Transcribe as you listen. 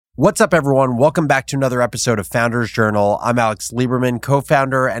What's up, everyone? Welcome back to another episode of Founders Journal. I'm Alex Lieberman,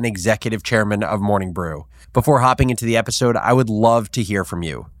 co-founder and executive chairman of Morning Brew. Before hopping into the episode, I would love to hear from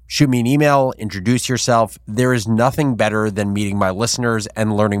you. Shoot me an email, introduce yourself. There is nothing better than meeting my listeners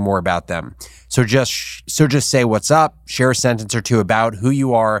and learning more about them. So just say what's up, share a sentence or two about who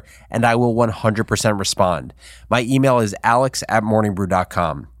you are, and I will 100% respond. My email is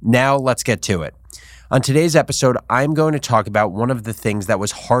alex@morningbrew.com. Now let's get to it. On today's episode, I'm going to talk about one of the things that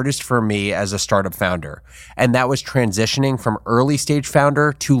was hardest for me as a startup founder, and that was transitioning from early stage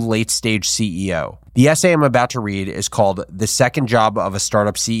founder to late stage CEO. The essay I'm about to read is called The Second Job of a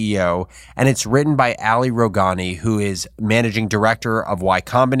Startup CEO, and it's written by Ali Rogani, who is managing director of Y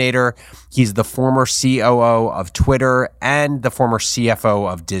Combinator. He's the former COO of Twitter and the former CFO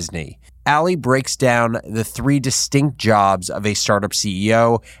of Disney. Ali breaks down the three distinct jobs of a startup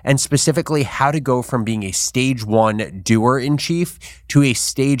CEO and specifically how to go from being a stage one doer-in-chief to a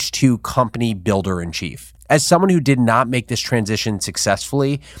stage two company builder-in-chief. As someone who did not make this transition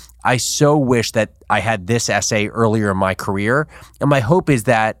successfully, I so wish that I had this essay earlier in my career. And my hope is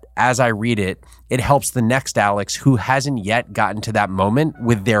that as I read it, it helps the next Alex who hasn't yet gotten to that moment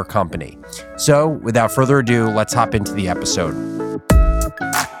with their company. So without further ado, let's hop into the episode.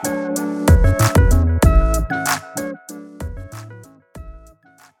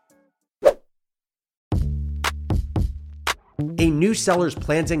 A new seller's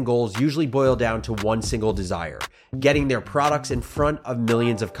plans and goals usually boil down to one single desire: getting their products in front of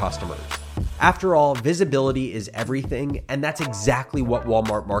millions of customers. After all, visibility is everything, and that's exactly what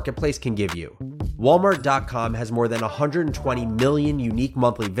Walmart Marketplace can give you. Walmart.com has more than 120 million unique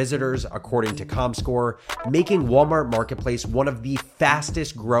monthly visitors, according to Comscore, making Walmart Marketplace one of the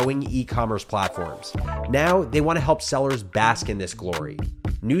fastest growing e-commerce platforms. Now, they want to help sellers bask in this glory.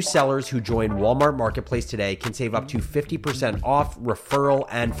 New sellers who join Walmart Marketplace today can save up to 50% off referral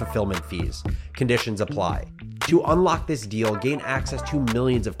and fulfillment fees. Conditions apply. To unlock this deal, gain access to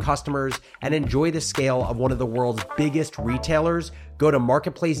millions of customers, and enjoy the scale of one of the world's biggest retailers, go to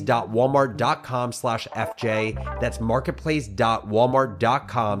marketplace.walmart.com/FJ. That's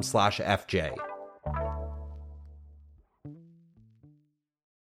marketplace.walmart.com/FJ.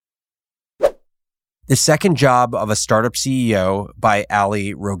 The Second Job of a Startup CEO by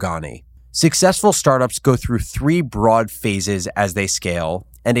Ali Rogani. Successful startups go through three broad phases as they scale,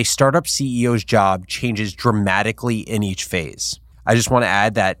 and a startup CEO's job changes dramatically in each phase. I just want to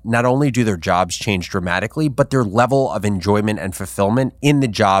add that not only do their jobs change dramatically, but their level of enjoyment and fulfillment in the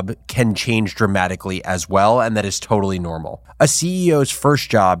job can change dramatically as well, and that is totally normal. A CEO's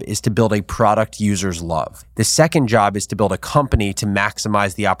first job is to build a product users love. The second job is to build a company to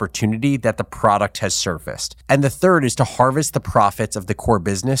maximize the opportunity that the product has surfaced. And the third is to harvest the profits of the core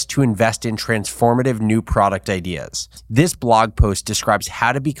business to invest in transformative new product ideas. This blog post describes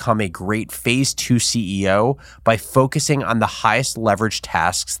how to become a great phase two CEO by focusing on the highest leverage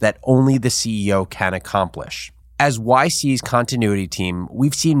tasks that only the CEO can accomplish. As YC's continuity team,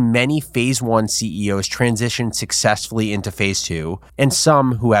 we've seen many phase one CEOs transition successfully into phase two, and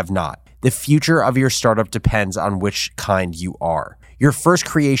some who have not. The future of your startup depends on which kind you are. Your first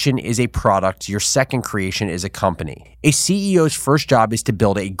creation is a product. Your second creation is a company. A CEO's first job is to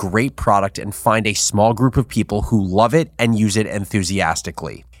build a great product and find a small group of people who love it and use it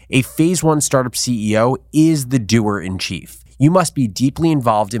enthusiastically. A phase one startup CEO is the doer-in-chief. You must be deeply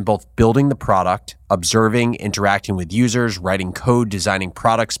involved in both building the product, observing, interacting with users, writing code, designing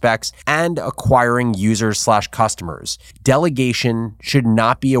product specs, and acquiring users/customers. Delegation should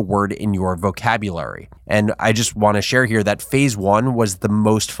not be a word in your vocabulary. And I just want to share here that phase one was the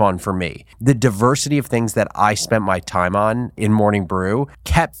most fun for me. The diversity of things that I spent my time on in Morning Brew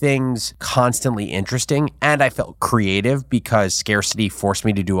kept things constantly interesting, and I felt creative because scarcity forced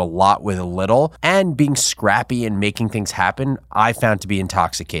me to do a lot with a little, and being scrappy and making things happen, I found to be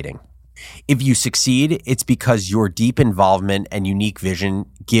intoxicating. If you succeed, it's because your deep involvement and unique vision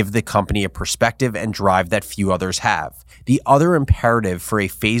give the company a perspective and drive that few others have. The other imperative for a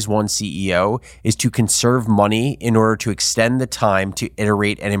phase one CEO is to conserve money in order to extend the time to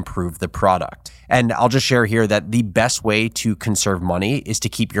iterate and improve the product. And I'll just share here that the best way to conserve money is to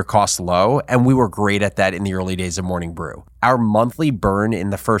keep your costs low, and we were great at that in the early days of Morning Brew. Our monthly burn in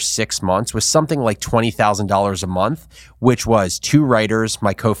the first 6 months was something like $20,000 a month, which was 2 writers,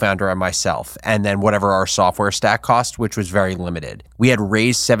 my co-founder, and myself, and then whatever our software stack cost, which was very limited. We had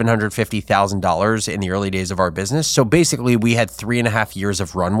raised $750,000 in the early days of our business, so basically we had 3.5 years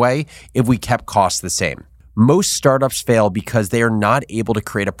of runway if we kept costs the same. Most startups fail because they are not able to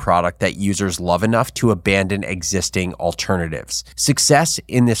create a product that users love enough to abandon existing alternatives. Success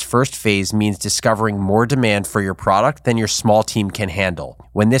in this first phase means discovering more demand for your product than your small team can handle.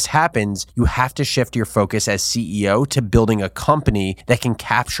 When this happens, you have to shift your focus as CEO to building a company that can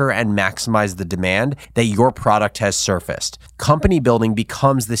capture and maximize the demand that your product has surfaced. Company building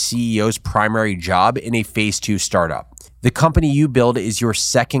becomes the CEO's primary job in a phase 2 startup. The company you build is your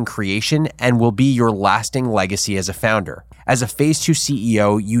second creation and will be your lasting legacy as a founder. As a phase 2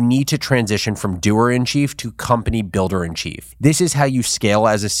 CEO, you need to transition from doer-in-chief to company builder-in-chief. This is how you scale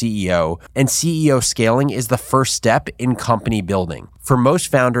as a CEO, and CEO scaling is the first step in company building. For most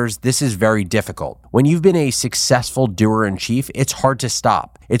founders, this is very difficult. When you've been a successful doer-in-chief, it's hard to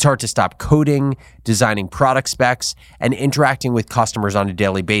stop. It's hard to stop coding, designing product specs, and interacting with customers on a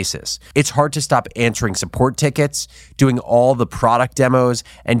daily basis. It's hard to stop answering support tickets, doing all the product demos,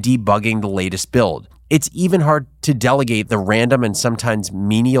 and debugging the latest build. It's even hard to delegate the random and sometimes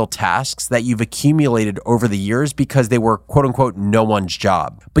menial tasks that you've accumulated over the years because they were quote unquote no one's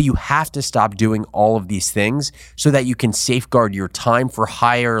job. But you have to stop doing all of these things so that you can safeguard your time for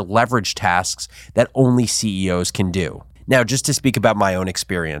higher leverage tasks that only CEOs can do. Now, just to speak about my own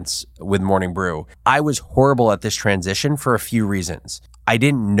experience with Morning Brew, I was horrible at this transition for a few reasons. I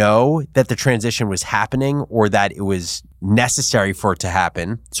didn't know that the transition was happening or that it was necessary for it to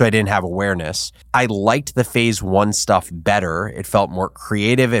happen, so I didn't have awareness. I liked the phase 1 stuff better. It felt more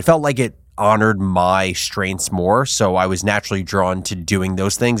creative. It felt like it honored my strengths more, so I was naturally drawn to doing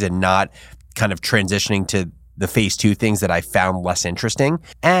those things and not kind of transitioning to the phase 2 things that I found less interesting.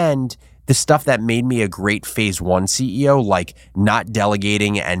 And the stuff that made me a great phase 1 CEO, like not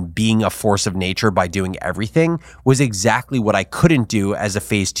delegating and being a force of nature by doing everything, was exactly what I couldn't do as a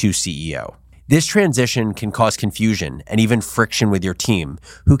phase 2 CEO. This transition can cause confusion and even friction with your team,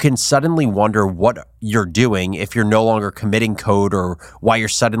 who can suddenly wonder what you're doing if you're no longer committing code or why you're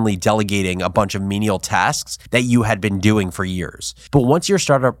suddenly delegating a bunch of menial tasks that you had been doing for years. But once your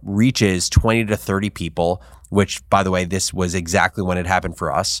startup reaches 20 to 30 people, which, by the way, this was exactly when it happened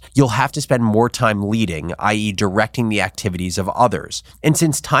for us, you'll have to spend more time leading, i.e. directing the activities of others. And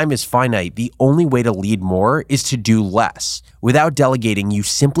since time is finite, the only way to lead more is to do less. Without delegating, you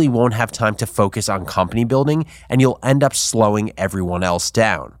simply won't have time to focus on company building, and you'll end up slowing everyone else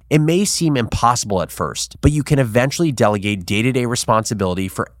down. It may seem impossible at first, but you can eventually delegate day-to-day responsibility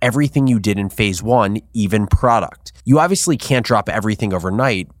for everything you did in phase 1, even product. You obviously can't drop everything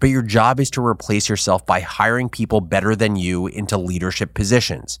overnight, but your job is to replace yourself by hiring people better than you into leadership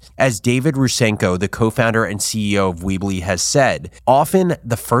positions. As David Rusenko, the co-founder and CEO of Weebly, has said, often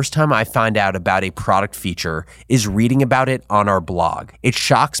the first time I find out about a product feature is reading about it on our blog. It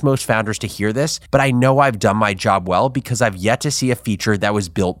shocks most founders to hear this, but I know I've done my job well because I've yet to see a feature that was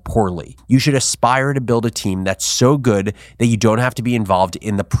built poorly. You should aspire to build a team that's so good that you don't have to be involved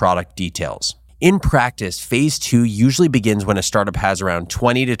in the product details. In practice, phase 2 usually begins when a startup has around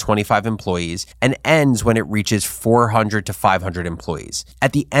 20 to 25 employees and ends when it reaches 400 to 500 employees.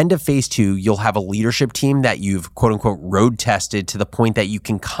 At the end of phase 2, you'll have a leadership team that you've quote unquote road tested to the point that you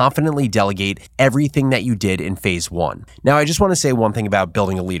can confidently delegate everything that you did in phase 1. Now, I just want to say one thing about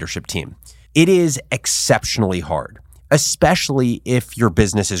building a leadership team. It is exceptionally hard, especially if your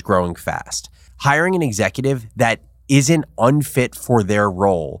business is growing fast. Hiring an executive that isn't unfit for their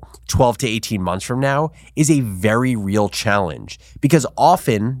role 12 to 18 months from now is a very real challenge, because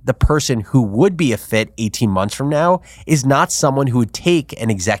often the person who would be a fit 18 months from now is not someone who would take an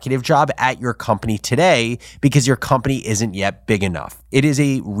executive job at your company today because your company isn't yet big enough. It is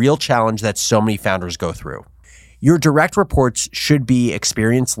a real challenge that so many founders go through. Your direct reports should be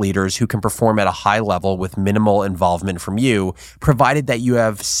experienced leaders who can perform at a high level with minimal involvement from you, provided that you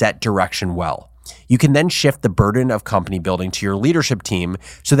have set direction well. You can then shift the burden of company building to your leadership team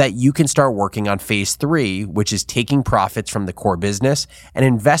so that you can start working on phase 3, which is taking profits from the core business and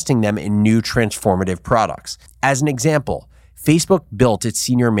investing them in new transformative products. As an example, Facebook built its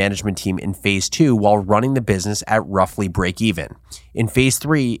senior management team in phase 2 while running the business at roughly break even. In phase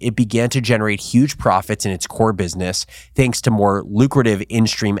 3, it began to generate huge profits in its core business thanks to more lucrative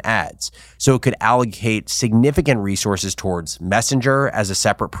in-stream ads. So it could allocate significant resources towards Messenger as a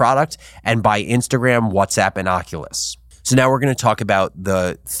separate product and buy Instagram, WhatsApp, and Oculus. So now we're going to talk about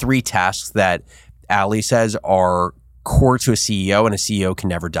the 3 tasks that Ali says are core to a CEO and a CEO can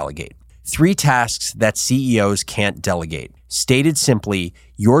never delegate. 3 tasks that CEOs can't delegate. Stated simply,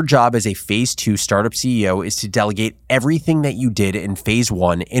 your job as a phase 2 startup CEO is to delegate everything that you did in phase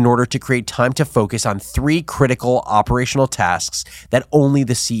 1 in order to create time to focus on 3 critical operational tasks that only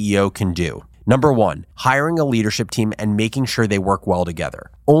the CEO can do. Number 1, hiring a leadership team and making sure they work well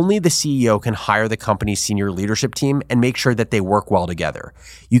together. Only the CEO can hire the company's senior leadership team and make sure that they work well together.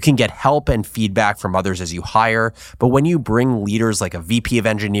 You can get help and feedback from others as you hire, but when you bring leaders like a VP of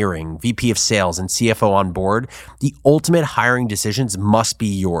engineering, VP of sales, and CFO on board, the ultimate hiring decisions must be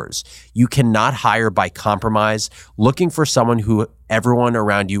yours. You cannot hire by compromise, looking for someone who everyone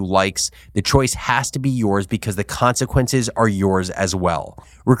around you likes. The choice has to be yours because the consequences are yours as well.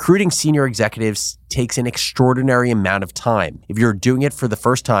 Recruiting senior executives takes an extraordinary amount of time. If you're doing it for the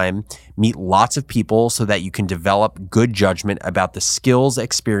first time, meet lots of people so that you can develop good judgment about the skills,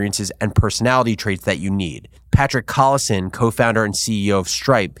 experiences, and personality traits that you need. Patrick Collison, co-founder and CEO of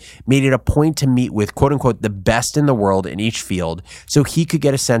Stripe, made it a point to meet with quote unquote the best in the world in each field so he could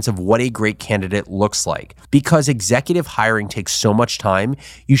get a sense of what a great candidate looks like. Because executive hiring takes so much time,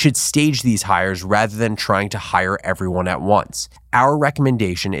 you should stage these hires rather than trying to hire everyone at once. Our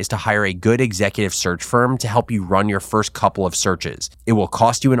recommendation is to hire a good executive search firm to help you run your first couple of searches. It will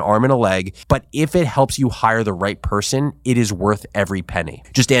cost you an arm and a leg, but if it helps you hire the right person, it is worth every penny.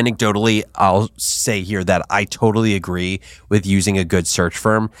 Just anecdotally, I'll say here that I totally agree with using a good search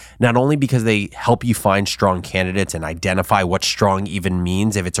firm, not only because they help you find strong candidates and identify what strong even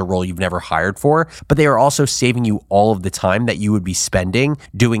means if it's a role you've never hired for, but they are also saving you all of the time that you would be spending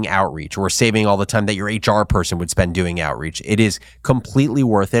doing outreach, or saving all the time that your HR person would spend doing outreach. It is completely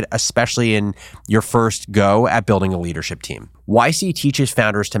worth it, especially in your first go at building a leadership team. YC teaches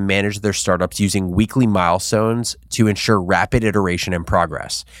founders to manage their startups using weekly milestones to ensure rapid iteration and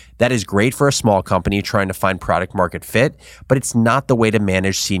progress. That is great for a small company trying to find product market fit, but it's not the way to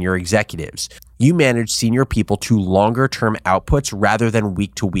manage senior executives. You manage senior people to longer-term outputs rather than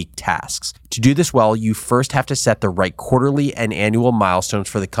week-to-week tasks. To do this well, you first have to set the right quarterly and annual milestones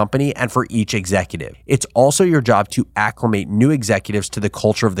for the company and for each executive. It's also your job to acclimate new executives to the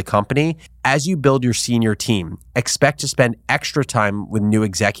culture of the company. As you build your senior team, expect to spend extra time with new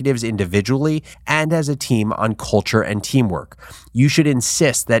executives individually and as a team on culture and teamwork. You should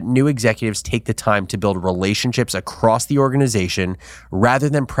insist that new executives take the time to build relationships across the organization rather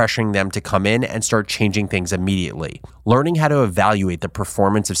than pressuring them to come in and start changing things immediately. Learning how to evaluate the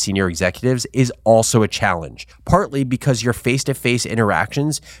performance of senior executives is also a challenge, partly because your face-to-face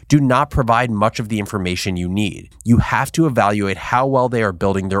interactions do not provide much of the information you need. You have to evaluate how well they are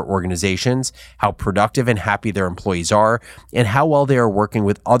building their organizations, how productive and happy their employees are, and how well they are working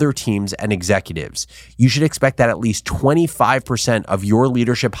with other teams and executives. You should expect that at least 25% of your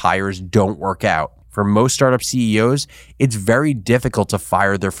leadership hires don't work out. For most startup CEOs, it's very difficult to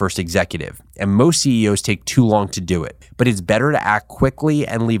fire their first executive, and most CEOs take too long to do it. But it's better to act quickly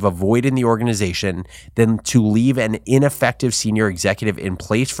and leave a void in the organization than to leave an ineffective senior executive in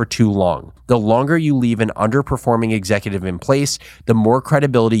place for too long. The longer you leave an underperforming executive in place, the more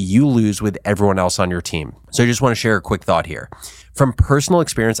credibility you lose with everyone else on your team. So I just want to share a quick thought here. From personal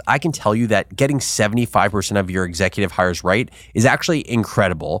experience, I can tell you that getting 75% of your executive hires right is actually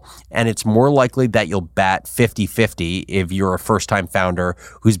incredible, and it's more likely that you'll bat 50-50 if you're a first-time founder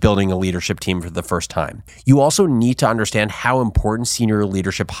who's building a leadership team for the first time. You also need to understand how important senior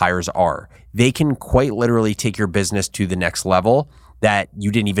leadership hires are. They can quite literally take your business to the next level that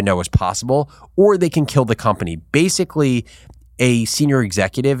you didn't even know was possible, or they can kill the company. Basically, a senior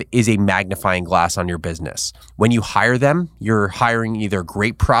executive is a magnifying glass on your business. When you hire them, you're hiring either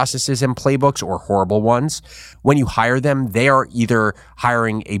great processes and playbooks or horrible ones. When you hire them, they are either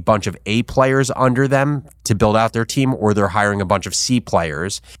hiring a bunch of A players under them to build out their team, or they're hiring a bunch of C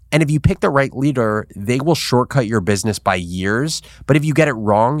players. And if you pick the right leader, they will shortcut your business by years. But if you get it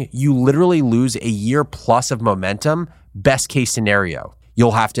wrong, you literally lose a year plus of momentum. Best case scenario,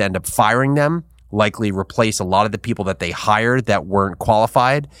 you'll have to end up firing them, likely replace a lot of the people that they hired that weren't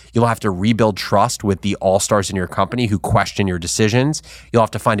qualified. You'll have to rebuild trust with the all-stars in your company who question your decisions. You'll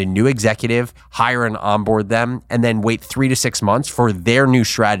have to find a new executive, hire and onboard them, and then wait 3 to 6 months for their new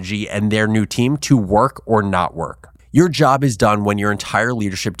strategy and their new team to work or not work. Your job is done when your entire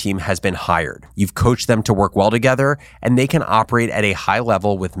leadership team has been hired. You've coached them to work well together, and they can operate at a high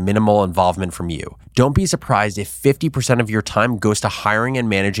level with minimal involvement from you. Don't be surprised if 50% of your time goes to hiring and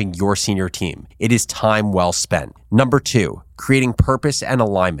managing your senior team. It is time well spent. Number 2, creating purpose and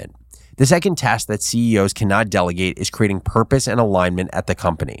alignment. The second task that CEOs cannot delegate is creating purpose and alignment at the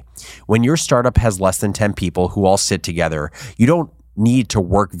company. When your startup has less than 10 people who all sit together, you don't need to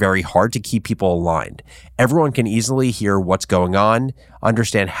work very hard to keep people aligned. Everyone can easily hear what's going on,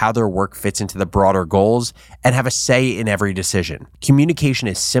 understand how their work fits into the broader goals, and have a say in every decision. Communication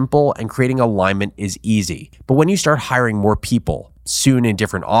is simple and creating alignment is easy. But when you start hiring more people, soon in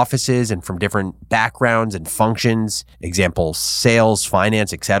different offices and from different backgrounds and functions, example, sales,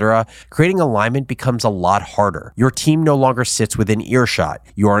 finance, etc., creating alignment becomes a lot harder. Your team no longer sits within earshot.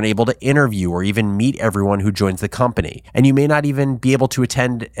 You aren't able to interview or even meet everyone who joins the company, and you may not even be able to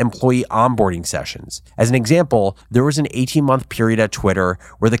attend employee onboarding sessions. As an example, there was an 18-month period at Twitter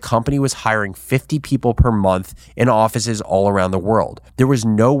where the company was hiring 50 people per month in offices all around the world. There was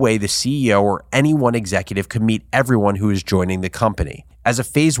no way the CEO or any one executive could meet everyone who is joining the company. As a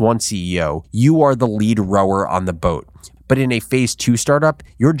Phase 1 CEO, you are the lead rower on the boat. But in a Phase 2 startup,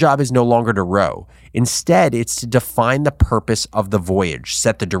 your job is no longer to row. Instead, it's to define the purpose of the voyage,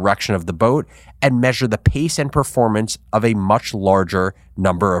 set the direction of the boat, and measure the pace and performance of a much larger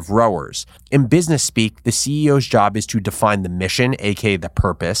number of rowers. In business speak, the CEO's job is to define the mission, aka the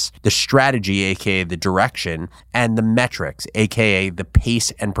purpose, the strategy, aka the direction, and the metrics, aka the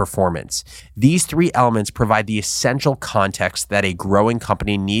pace and performance. These three elements provide the essential context that a growing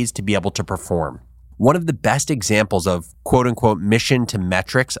company needs to be able to perform. One of the best examples of quote-unquote mission to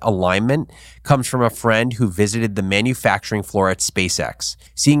metrics alignment comes from a friend who visited the manufacturing floor at SpaceX.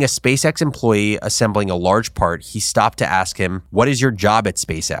 Seeing a SpaceX employee assembling a large part, he stopped to ask him, "What is your job at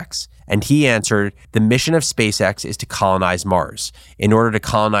SpaceX?" And he answered, "The mission of SpaceX is to colonize Mars. In order to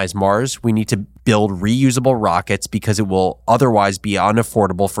colonize Mars, we need to build reusable rockets because it will otherwise be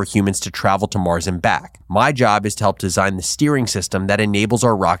unaffordable for humans to travel to Mars and back. My job is to help design the steering system that enables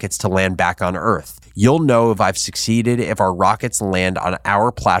our rockets to land back on Earth. You'll know if I've succeeded if our rockets land on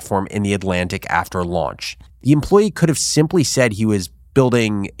our platform in the Atlantic after launch." The employee could have simply said he was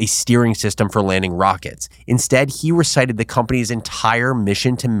building a steering system for landing rockets. Instead, he recited the company's entire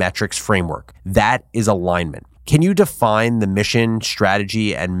mission to metrics framework. That is alignment. Can you define the mission,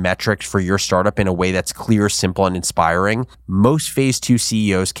 strategy, and metrics for your startup in a way that's clear, simple, and inspiring? Most Phase 2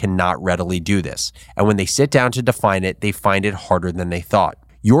 CEOs cannot readily do this. And when they sit down to define it, they find it harder than they thought.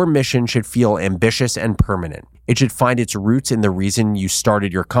 Your mission should feel ambitious and permanent. It should find its roots in the reason you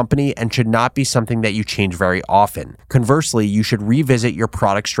started your company and should not be something that you change very often. Conversely, you should revisit your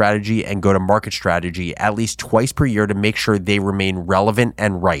product strategy and go-to-market strategy at least twice per year to make sure they remain relevant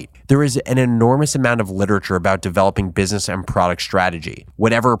and right. There is an enormous amount of literature about developing business and product strategy.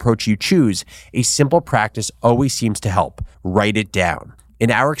 Whatever approach you choose, a simple practice always seems to help. Write it down. In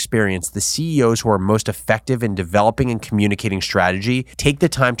our experience, the CEOs who are most effective in developing and communicating strategy take the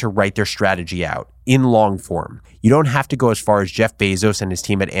time to write their strategy out in long form. You don't have to go as far as Jeff Bezos and his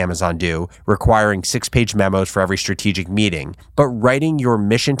team at Amazon do, requiring 6-page memos for every strategic meeting, but writing your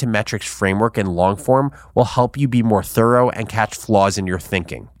mission to metrics framework in long form will help you be more thorough and catch flaws in your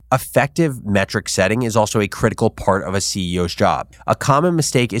thinking. Effective metric setting is also a critical part of a CEO's job. A common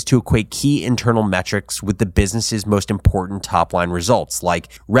mistake is to equate key internal metrics with the business's most important top-line results, like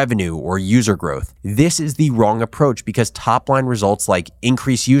revenue or user growth. This is the wrong approach because top-line results like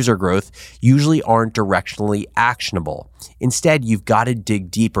increased user growth usually aren't directionally actionable. Instead, you've got to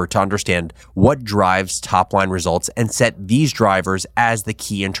dig deeper to understand what drives top-line results and set these drivers as the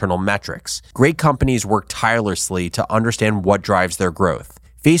key internal metrics. Great companies work tirelessly to understand what drives their growth.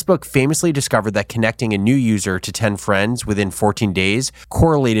 Facebook famously discovered that connecting a new user to 10 friends within 14 days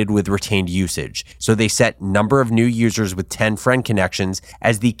correlated with retained usage. So they set number of new users with 10 friend connections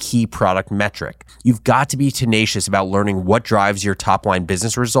as the key product metric. You've got to be tenacious about learning what drives your top-line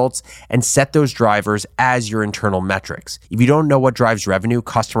business results and set those drivers as your internal metrics. If you don't know what drives revenue,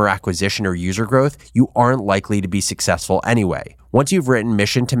 customer acquisition, or user growth, you aren't likely to be successful anyway. Once you've written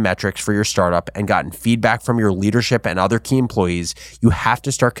mission to metrics for your startup and gotten feedback from your leadership and other key employees, you have to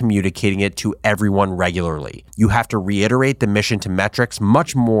start communicating it to everyone regularly. You have to reiterate the mission to metrics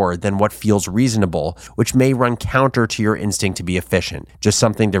much more than what feels reasonable, which may run counter to your instinct to be efficient. Just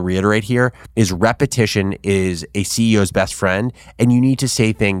something to reiterate here is repetition is a CEO's best friend, and you need to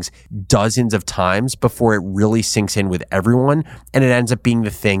say things dozens of times before it really sinks in with everyone, and it ends up being the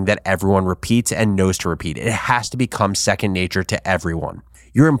thing that everyone repeats and knows to repeat. It has to become second nature to everyone.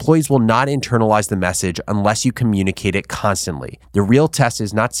 Your employees will not internalize the message unless you communicate it constantly. The real test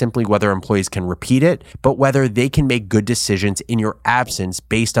is not simply whether employees can repeat it, but whether they can make good decisions in your absence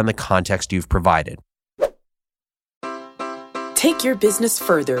based on the context you've provided. Take your business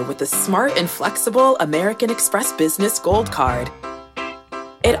further with the smart and flexible American Express Business Gold Card.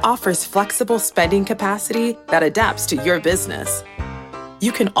 It offers flexible spending capacity that adapts to your business.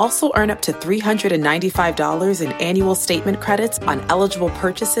 You can also earn up to $395 in annual statement credits on eligible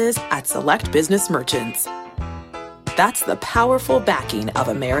purchases at select business merchants. That's the powerful backing of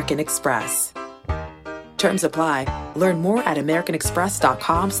American Express. Terms apply. Learn more at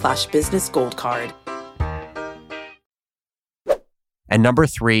americanexpress.com/businessgoldcard. And number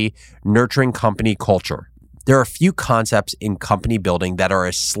 3, nurturing company culture. There are a few concepts in company building that are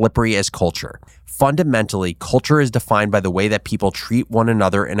as slippery as culture. Fundamentally, culture is defined by the way that people treat one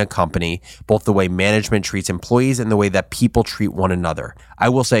another in a company, both the way management treats employees and the way that people treat one another. I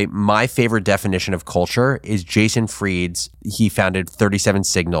will say my favorite definition of culture is Jason Fried's. He founded 37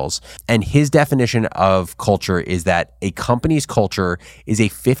 Signals, and his definition of culture is that a company's culture is a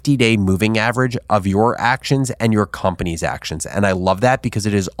 50-day moving average of your actions and your company's actions. And I love that because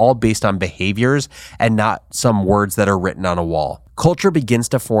it is all based on behaviors and not some words that are written on a wall. Culture begins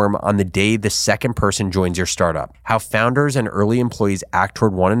to form on the day the second person joins your startup. How founders and early employees act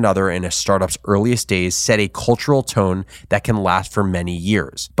toward one another in a startup's earliest days set a cultural tone that can last for many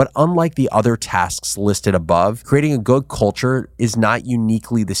years. But unlike the other tasks listed above, creating a good culture is not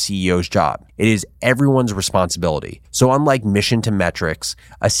uniquely the CEO's job. It is everyone's responsibility. So unlike mission to metrics,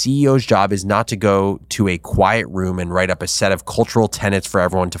 a CEO's job is not to go to a quiet room and write up a set of cultural tenets for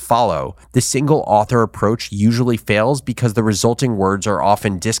everyone to follow. The single author approach usually fails because the resulting words are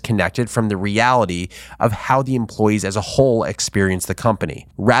often disconnected from the reality of how the employees as a whole experience the company.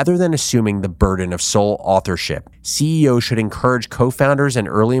 Rather than assuming the burden of sole authorship, CEOs should encourage co-founders and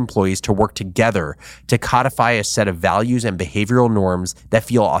early employees to work together to codify a set of values and behavioral norms that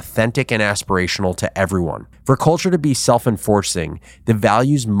feel authentic and aspirational to everyone. For culture to be self-enforcing, the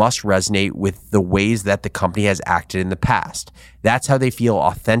values must resonate with the ways that the company has acted in the past. That's how they feel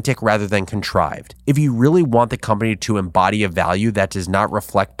authentic rather than contrived. If you really want the company to embody a value that does not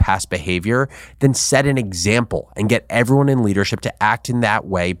reflect past behavior, then set an example and get everyone in leadership to act in that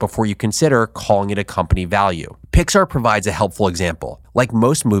way before you consider calling it a company value. Pixar provides a helpful example. Like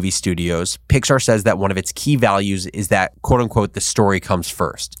most movie studios, Pixar says that one of its key values is that, quote unquote, the story comes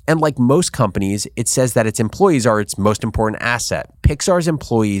first. And like most companies, it says that its employees are its most important asset. Pixar's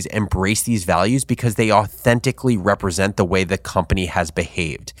employees embrace these values because they authentically represent the way the company has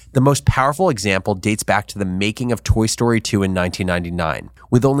behaved. The most powerful example dates back to the making of Toy Story 2 in 1999.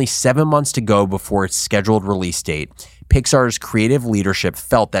 With only 7 months to go before its scheduled release date, Pixar's creative leadership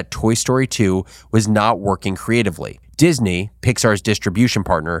felt that Toy Story 2 was not working creatively. Disney, Pixar's distribution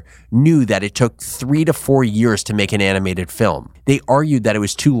partner, knew that it took 3 to 4 years to make an animated film. They argued that it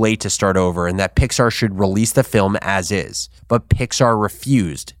was too late to start over and that Pixar should release the film as is. But Pixar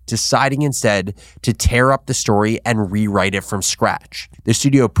refused, deciding instead to tear up the story and rewrite it from scratch. The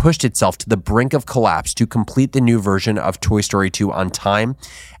studio pushed itself to the brink of collapse to complete the new version of Toy Story 2 on time,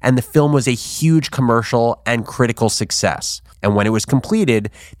 and the film was a huge commercial and critical success. And when it was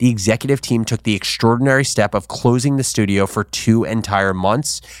completed, the executive team took the extraordinary step of closing the studio for 2 entire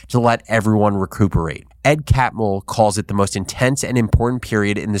months to let everyone recuperate. Ed Catmull calls it the most intense and important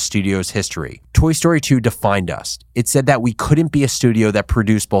period in the studio's history. Toy Story 2 defined us. It said that we couldn't be a studio that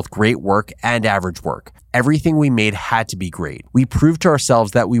produced both great work and average work. Everything we made had to be great. We proved to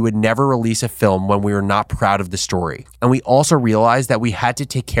ourselves that we would never release a film when we were not proud of the story. And we also realized that we had to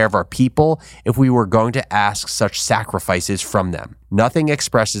take care of our people if we were going to ask such sacrifices from them. Nothing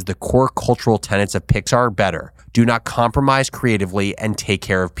expresses the core cultural tenets of Pixar better. Do not compromise creatively and take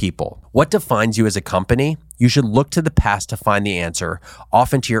care of people. What defines you as a company? You should look to the past to find the answer,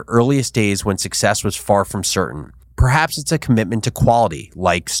 often to your earliest days when success was far from certain. Perhaps it's a commitment to quality,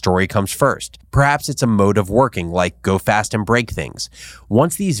 like story comes first. Perhaps it's a mode of working, like go fast and break things.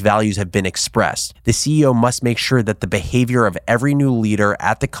 Once these values have been expressed, the CEO must make sure that the behavior of every new leader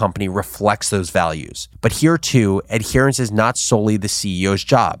at the company reflects those values. But here too, adherence is not solely the CEO's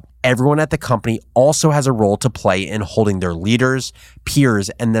job. Everyone at the company also has a role to play in holding their leaders, peers,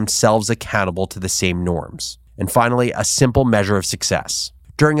 and themselves accountable to the same norms. And finally, a simple measure of success.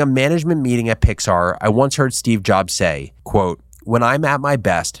 During a management meeting at Pixar, I once heard Steve Jobs say, quote, "When I'm at my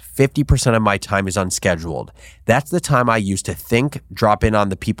best, 50% of my time is unscheduled. That's the time I use to think, drop in on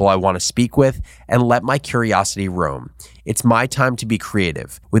the people I want to speak with, and let my curiosity roam. It's my time to be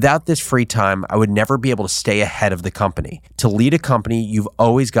creative. Without this free time, I would never be able to stay ahead of the company. To lead a company, you've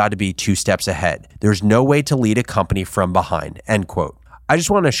always got to be 2 steps ahead. There's no way to lead a company from behind," end quote. I just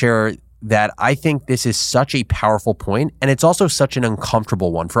want to share that I think this is such a powerful point, and it's also such an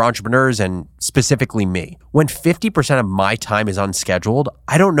uncomfortable one for entrepreneurs and specifically me. When 50% of my time is unscheduled,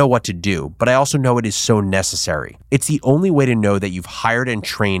 I don't know what to do, but I also know it is so necessary. It's the only way to know that you've hired and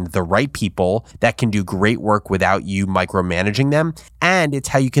trained the right people that can do great work without you micromanaging them, and it's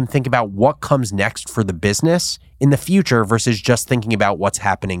how you can think about what comes next for the business in the future versus just thinking about what's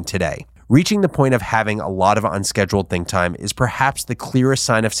happening today. Reaching the point of having a lot of unscheduled think time is perhaps the clearest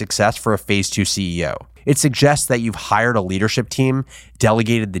sign of success for a Phase 2 CEO. It suggests that you've hired a leadership team,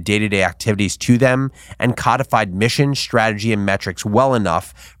 delegated the day-to-day activities to them, and codified mission, strategy, and metrics well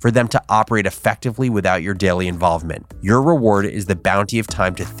enough for them to operate effectively without your daily involvement. Your reward is the bounty of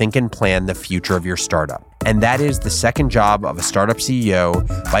time to think and plan the future of your startup. and that is The Second Job of a Startup CEO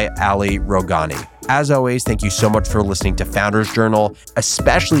by Ali Rogani. As always, thank you so much for listening to Founders Journal.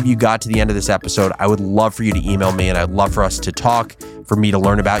 Especially if you got to the end of this episode, I would love for you to email me, and I'd love for us to talk, for me to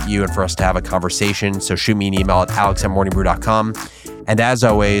learn about you, and for us to have a conversation. So shoot me an email at alex@morningbrew.com. And as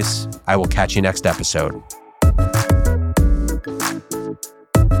always, I will catch you next episode.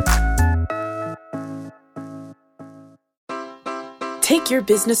 Take your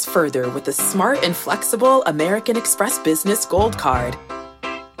business further with the smart and flexible American Express Business Gold Card.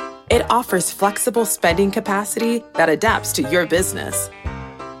 It offers flexible spending capacity that adapts to your business.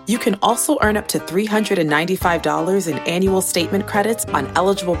 You can also earn up to $395 in annual statement credits on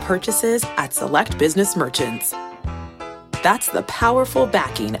eligible purchases at select business merchants. That's the powerful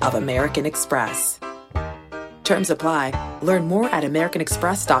backing of American Express. Terms apply. Learn more at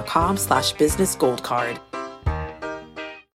americanexpress.com/business gold card.